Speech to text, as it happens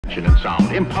perfection in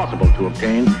sound, impossible to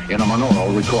obtain in a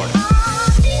monaural recording.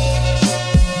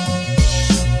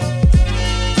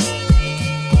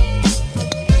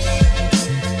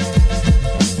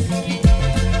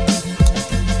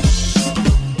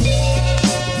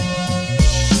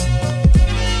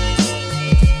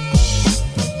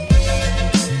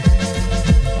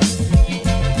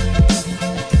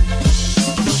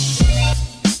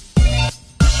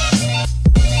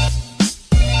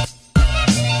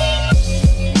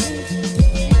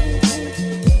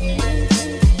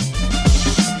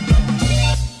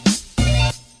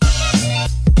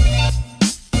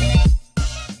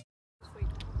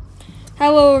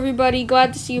 Hello everybody,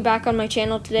 glad to see you back on my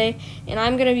channel today, and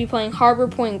I'm going to be playing Harbor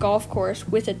Point Golf Course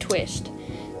with a twist.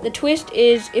 The twist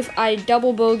is if I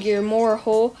double bogey or more a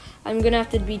hole, I'm going to have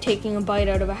to be taking a bite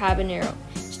out of a habanero.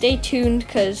 Stay tuned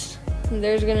because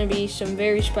there's going to be some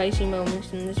very spicy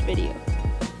moments in this video.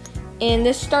 And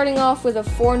this starting off with a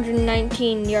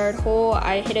 419 yard hole.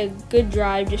 I hit a good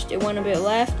drive, just it went a bit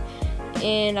left,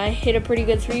 and I hit a pretty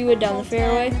good 3-wood down the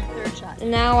fairway.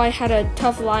 And now I had a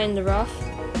tough lie in the rough.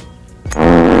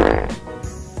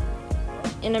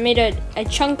 And I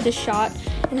chunked the shot,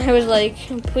 and I was like,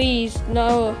 please,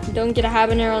 no, don't get a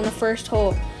habanero on the first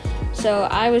hole. So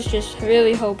I was just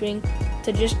really hoping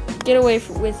to just get away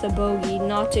with a bogey,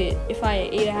 not to, if I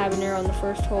ate a habanero on the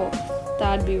first hole,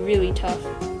 that would be really tough.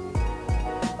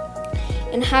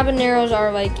 And habaneros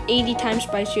are like 80 times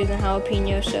spicier than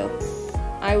jalapeno, so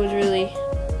I was really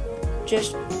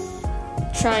just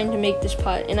trying to make this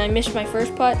putt, and I missed my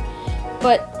first putt,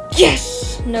 but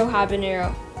yes, no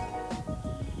habanero.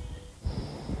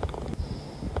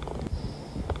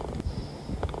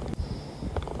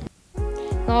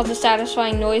 All the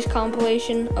satisfying noise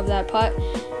compilation of that putt,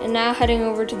 and now heading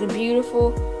over to the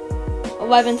beautiful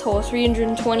 11th hole,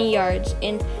 320 yards,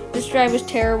 and this drive was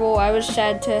terrible. I was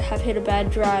sad to have hit a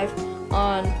bad drive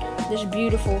on this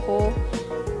beautiful hole,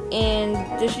 and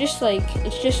there's just like,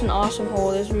 it's just an awesome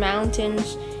hole. There's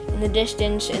mountains in the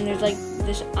distance, and there's like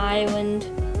this island,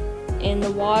 and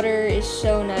the water is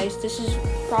so nice. This is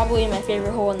probably my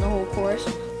favorite hole in the whole course,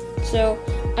 so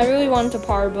I really wanted to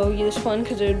par bogey this one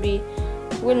because it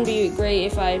wouldn't be great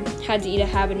if I had to eat a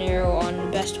habanero on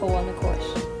the best hole on the course.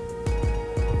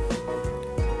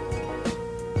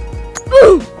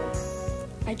 Ooh!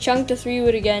 I chunked a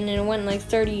 3-wood again, and it went like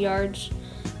 30 yards.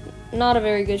 Not a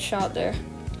very good shot there.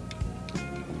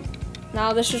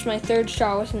 Now this was my third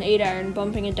shot with an 8-iron,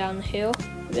 bumping it down the hill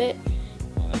a bit.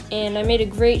 And I made a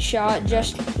great shot,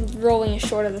 just rolling it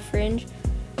short of the fringe.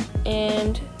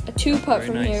 And a 2-putt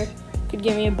from here could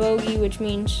give me a bogey, which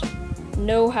means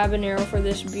no habanero for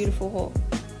this beautiful hole.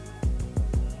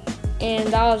 And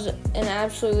that was an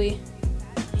absolutely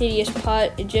hideous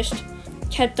putt. It just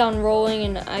kept on rolling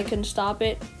and I couldn't stop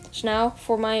it. So now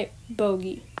for my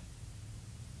bogey.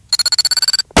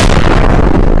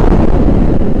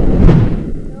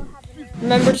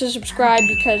 Remember to subscribe,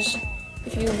 because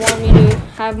if you want me to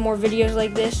have more videos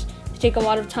like this, they take a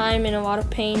lot of time and a lot of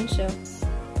pain, so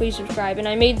please subscribe. And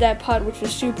I made that putt, which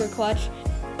was super clutch.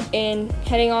 And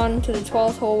heading on to the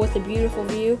 12th hole with a beautiful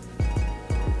view.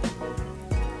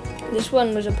 This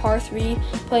one was a par 3,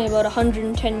 playing about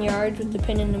 110 yards with the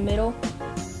pin in the middle.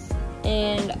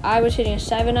 And I was hitting a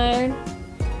 7-iron,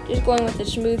 just going with a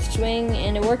smooth swing,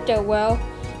 and it worked out well.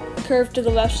 Curved to the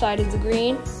left side of the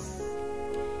green.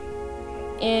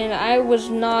 And I was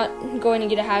not going to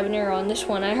get a habanero on this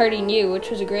one. I already knew, which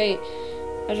was great.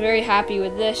 I was very happy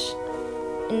with this.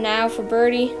 And now for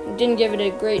birdie, didn't give it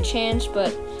a great chance,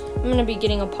 but I'm going to be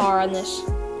getting a par on this.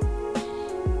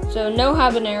 So no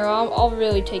habanero, I'll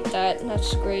really take that.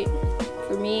 That's great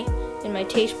for me and my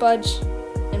taste buds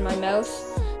and my mouth.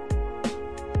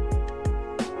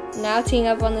 Now teeing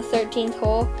up on the 13th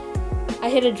hole, I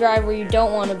hit a drive where you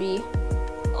don't want to be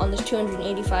on this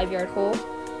 285 yard hole.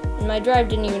 And my drive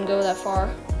didn't even go that far.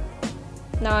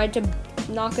 Now I had to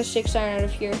knock a 6-iron out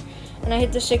of here. And I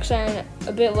hit the 6-iron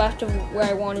a bit left of where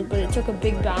I wanted, but it took a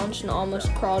big bounce and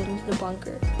almost crawled into the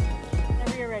bunker.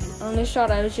 On this shot,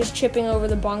 I was just chipping over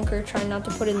the bunker, trying not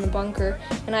to put it in the bunker.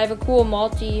 And I have a cool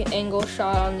multi-angle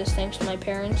shot on this thanks to my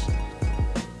parents.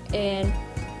 And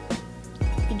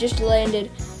it just landed.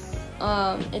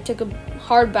 It took a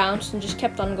hard bounce and just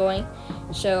kept on going.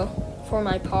 So for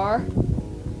my par,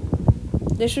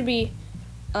 this would be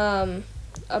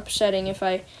upsetting if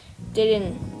I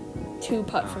didn't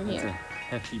 2-putt from here. A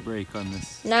hefty break on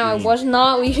this. Now I was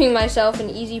not leaving myself an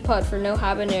easy putt for no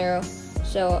habanero,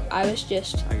 so I was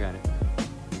just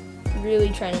really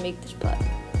trying to make this putt.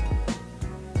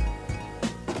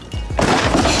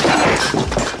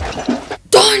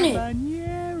 Darn it!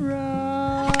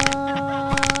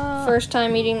 first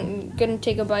time gonna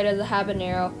take a bite of the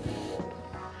habanero.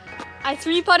 I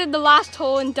 3-putted the last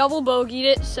hole and double bogeyed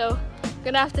it, so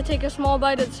gonna have to take a small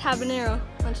bite of this habanero.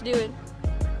 Let's do it.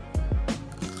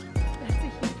 That's a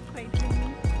huge bite,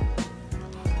 Jimmy.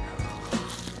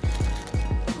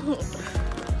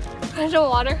 There's no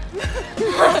water.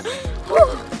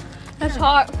 That's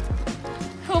hot.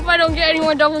 Hope I don't get any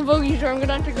more double bogeys or I'm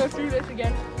gonna have to go through this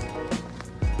again.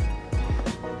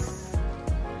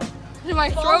 It's in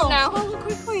my throat now. Swallow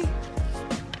quickly.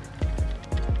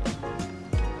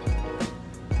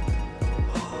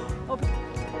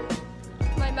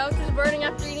 My mouth is burning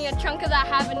after eating a chunk of that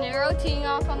habanero, teeing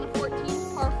off on the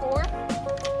 14th par 4.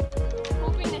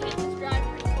 Hoping to hit this drive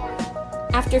pretty far.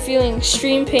 After feeling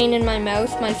extreme pain in my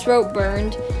mouth, my throat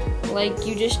burned like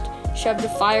you just shoved a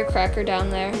firecracker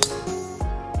down there.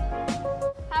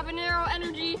 Habanero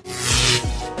energy.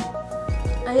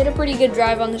 I hit a pretty good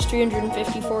drive on this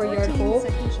 354-yard hole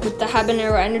with the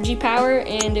habanero energy power,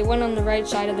 and it went on the right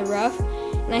side of the rough.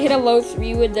 And I hit a low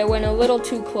 3-wood that went a little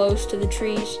too close to the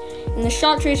trees. And the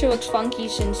shot tracer looks funky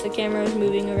since the camera is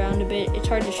moving around a bit. It's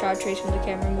hard to shot trace when the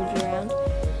camera moves around.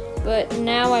 But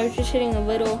now I was just hitting a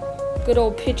little good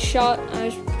old pitch shot. I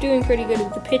was doing pretty good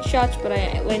with the pitch shots, but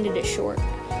I landed it short.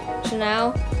 So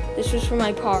now, this was for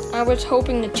my par. I was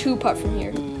hoping to 2-putt from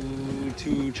here. Ooh,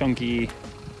 too chunky.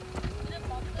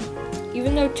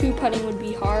 Even though 2-putting would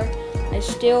be hard, I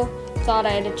still thought I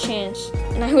had a chance.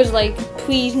 And I was like,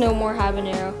 please no more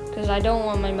habanero, because I don't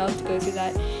want my mouth to go through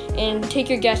that. And take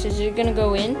your guesses, is it gonna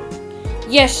go in?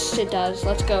 Yes, it does.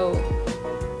 Let's go.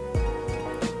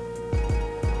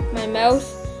 My mouth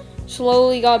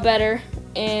slowly got better,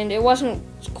 and it wasn't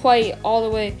quite all the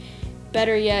way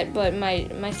better yet, but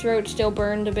my throat still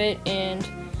burned a bit, and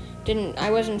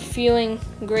I wasn't feeling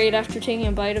great after taking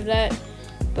a bite of that.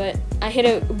 But I hit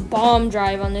a bomb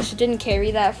drive on this. It didn't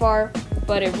carry that far,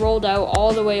 but it rolled out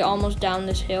all the way almost down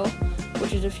this hill,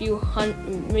 which is a few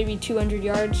maybe 200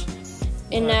 yards.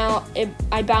 And now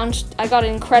I got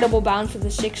an incredible bounce with a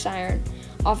 6-iron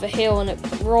off a hill, and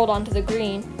it rolled onto the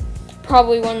green.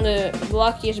 Probably one of the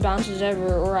luckiest bounces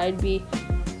ever, or I'd be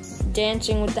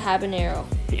dancing with the habanero.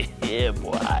 Yeah,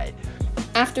 boy.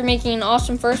 After making an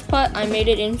awesome first putt, I made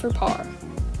it in for par.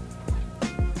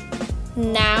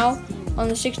 Now, on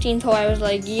the 16th hole, I was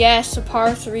like, yes, a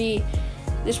par 3.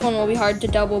 This one will be hard to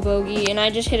double bogey. And I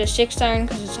just hit a 6-iron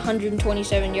because it's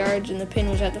 127 yards and the pin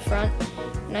was at the front.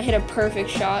 And I hit a perfect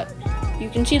shot. You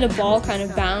can see the ball kind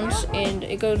of bounce and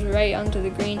it goes right onto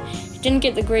the green. It didn't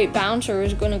get the great bounce or it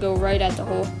was going to go right at the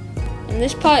hole. And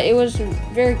this putt, it was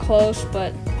very close,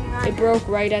 but it broke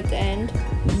right at the end.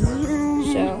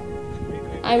 So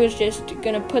I was just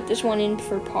going to put this one in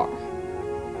for par.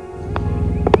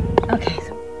 Okay.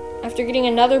 After getting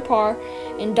another par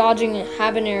and dodging a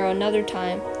habanero another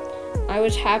time, I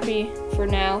was happy for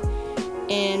now,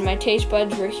 and my taste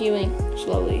buds were healing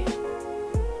slowly.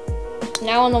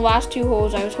 Now on the last 2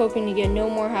 holes, I was hoping to get no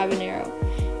more habanero.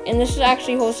 And this is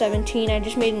actually hole 17. I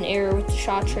just made an error with the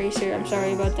shot tracer. I'm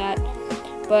sorry about that.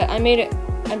 But I made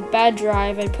a bad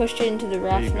drive. I pushed it into the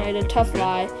rough, and I had a tough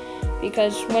lie,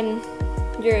 because when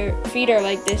your feet are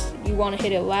like this, you want to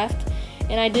hit it left.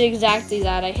 And I did exactly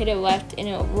that. I hit it left, and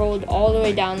it rolled all the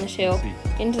way down this hill,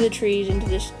 into the trees, into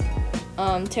this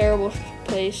terrible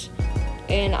place.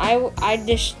 And I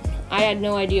had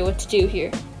no idea what to do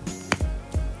here.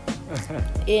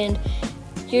 And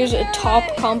here's a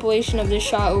top compilation of this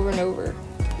shot over and over.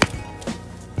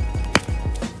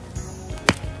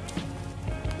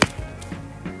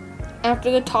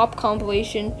 After the top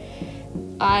compilation,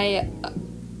 I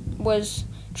was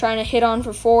trying to hit on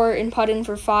for 4 and putt in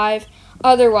for 5.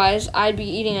 Otherwise, I'd be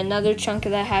eating another chunk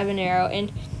of that habanero.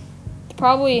 And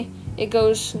probably it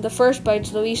goes, the first bite's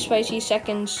the least spicy,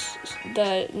 second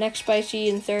the next spicy,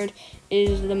 and third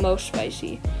is the most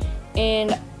spicy.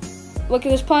 And look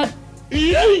at this putt.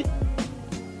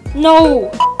 No!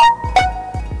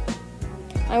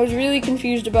 I was really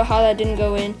confused about how that didn't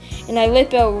go in, and I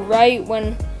lip out right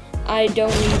when I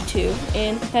don't need to,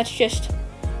 and that's just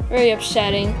very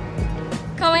upsetting.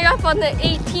 Coming up on the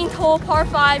 18th hole, par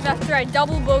 5, after I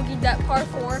double bogeyed that par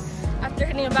 4, after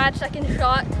hitting a bad second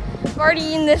shot. I've already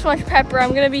eaten this much pepper.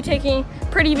 I'm gonna be taking a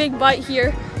pretty big bite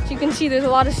here. So you can see there's a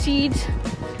lot of seeds.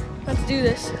 Let's do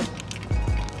this.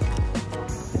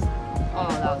 Oh,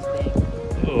 that was big.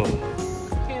 Oh.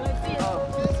 Okay, let's see it.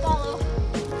 Let's follow.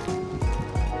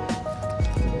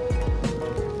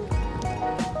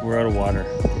 We're out of water.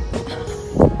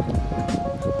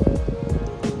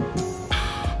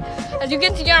 As you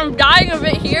can see, I'm dying a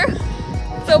bit here.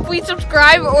 So please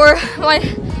subscribe or my...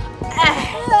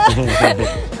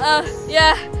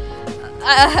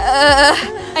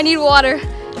 I need water.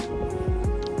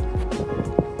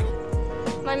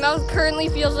 My mouth currently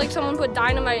feels like someone put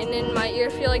dynamite in it, and my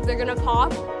ears feel like they're gonna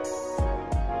pop.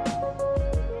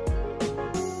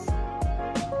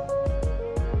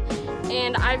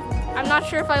 And I'm not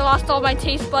sure if I lost all my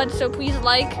taste buds, so please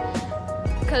like,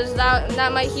 because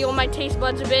that might heal my taste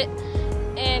buds a bit.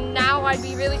 And now I'd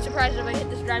be really surprised if I hit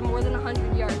this drive more than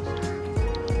 100 yards.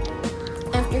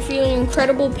 After feeling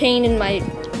incredible pain in my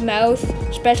mouth,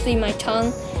 especially my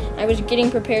tongue, I was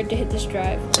getting prepared to hit this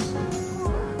drive.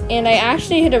 And I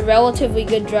actually hit a relatively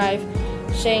good drive,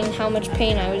 saying how much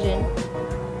pain I was in.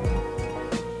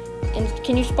 And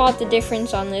can you spot the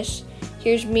difference on this?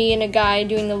 Here's me and a guy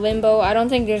doing the limbo. I don't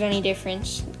think there's any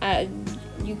difference.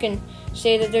 You can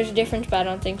say that there's a difference, but I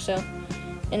don't think so.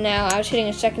 And now I was hitting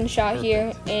a second shot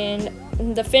here, and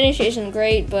the finish isn't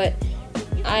great, but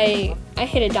I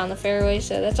hit it down the fairway,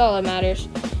 so that's all that matters.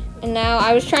 And now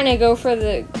I was trying to go for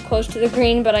the close to the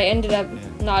green, but I ended up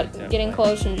not getting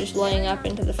close and just laying up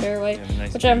into the fairway,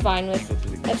 which I'm fine with.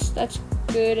 That's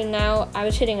good. And now I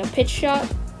was hitting a pitch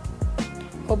shot,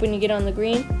 hoping to get on the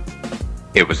green.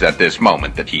 It was at this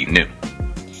moment that he knew.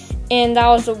 And that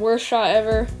was the worst shot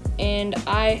ever, and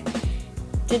I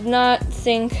did not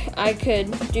think I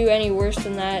could do any worse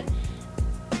than that.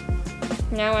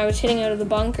 Now I was hitting out of the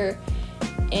bunker,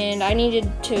 and I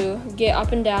needed to get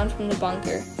up and down from the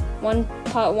bunker. One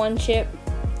putt, one chip,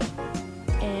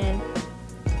 and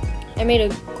I made a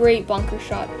great bunker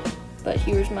shot, but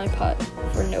here's my putt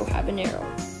for no habanero.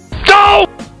 Go!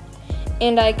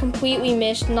 And I completely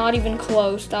missed, not even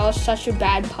close. That was such a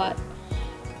bad putt.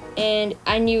 And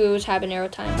I knew it was habanero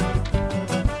time.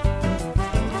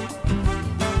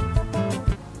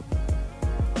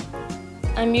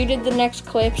 I muted the next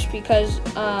clips because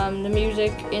the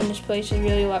music in this place is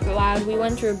really loud. We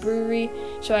went to a brewery,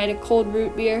 so I had a cold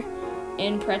root beer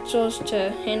and pretzels to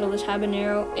handle this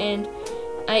habanero, and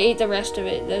I ate the rest of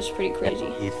it. That's pretty crazy.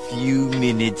 A few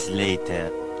minutes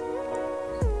later.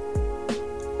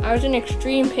 I was in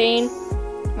extreme pain.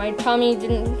 My tummy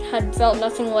had felt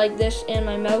nothing like this, and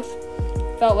my mouth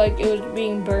felt like it was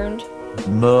being burned.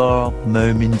 More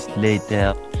moments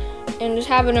later. And this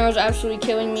habanero is absolutely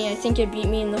killing me. I think it beat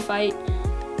me in the fight,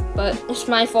 but it's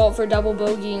my fault for double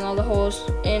bogeying all the holes.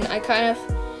 And I kind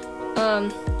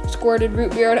of squirted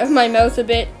root beer out of my mouth a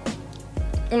bit,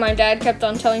 and my dad kept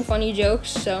on telling funny jokes,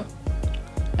 so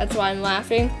that's why I'm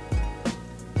laughing.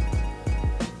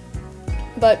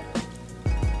 But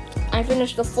I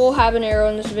finished the full habanero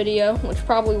in this video, which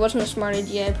probably wasn't a smart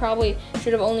idea. I probably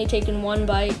should have only taken one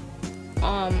bite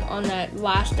on that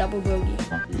last double bogey.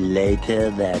 Later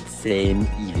that same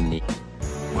evening.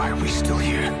 Why are we still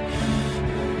here?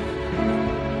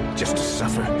 Just to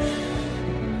suffer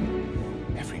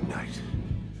every night.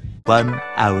 1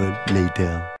 hour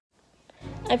later.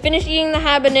 I finished eating the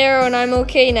habanero and I'm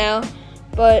okay now,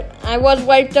 but I was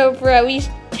wiped out for at least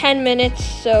 10 minutes,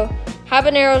 so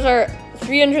habaneros are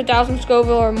 300,000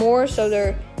 Scoville or more, so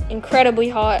they're incredibly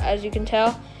hot, as you can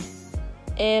tell.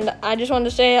 And I just wanted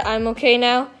to say I'm okay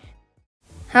now.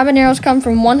 Habaneros come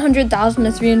from 100,000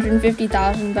 to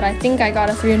 350,000, but I think I got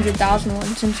a 300,000 one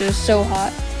since it was so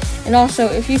hot. And also,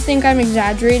 if you think I'm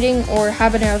exaggerating or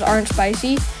habaneros aren't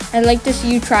spicy, I'd like to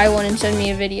see you try one and send me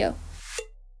a video.